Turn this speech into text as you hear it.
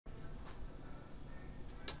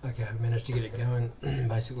Okay, I managed to get it going.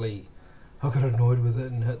 Basically, I got annoyed with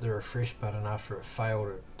it and hit the refresh button after it failed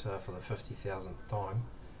it for the 50,000th time.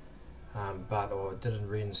 But I didn't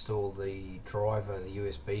reinstall the driver, the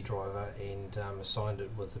USB driver, and assigned it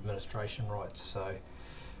with administration rights. So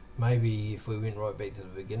maybe if we went right back to the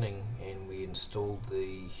beginning and we installed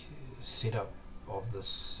the setup of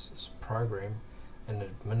this program in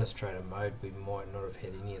administrator mode, we might not have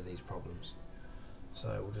had any of these problems.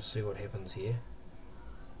 So we'll just see what happens here.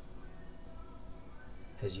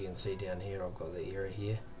 As you can see down here, I've got the error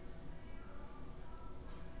here,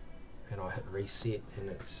 and I hit reset,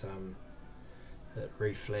 and it's it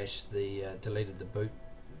reflashed the deleted the boot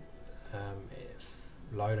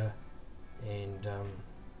loader, and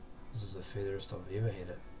this is the furthest I've ever had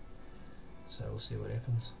it. So we'll see what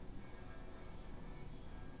happens.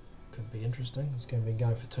 Could be interesting. It's going to be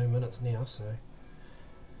going for 2 minutes now, so.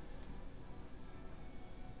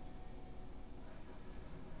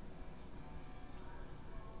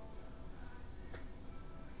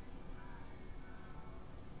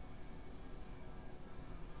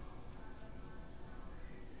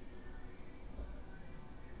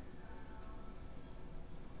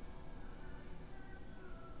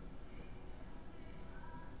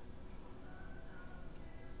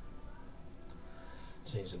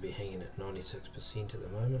 Seems to be hanging at 96% at the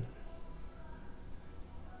moment,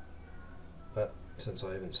 but since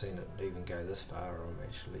I haven't seen it even go this far, I'm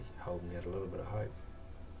actually holding out a little bit of hope.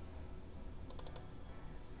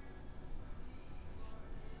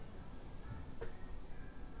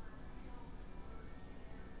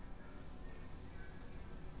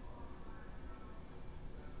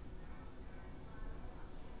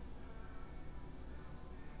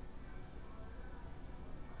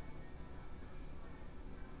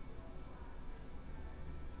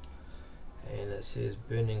 It says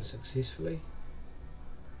burning successfully.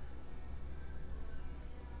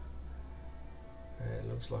 It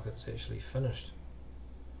looks like it's actually finished.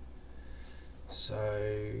 So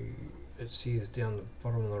it says down the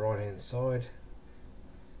bottom on the right hand side,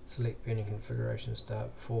 select burning configuration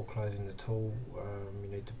start. Before closing the tool, you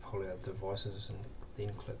need to pull out devices and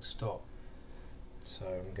then click stop. So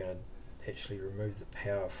I'm going to actually remove the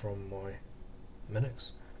power from my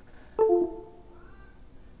Minix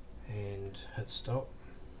and hit stop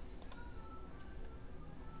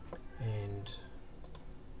and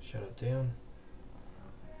shut it down,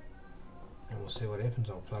 and we'll see what happens.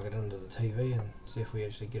 I'll plug it into the TV and see if we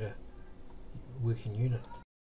actually get a working unit.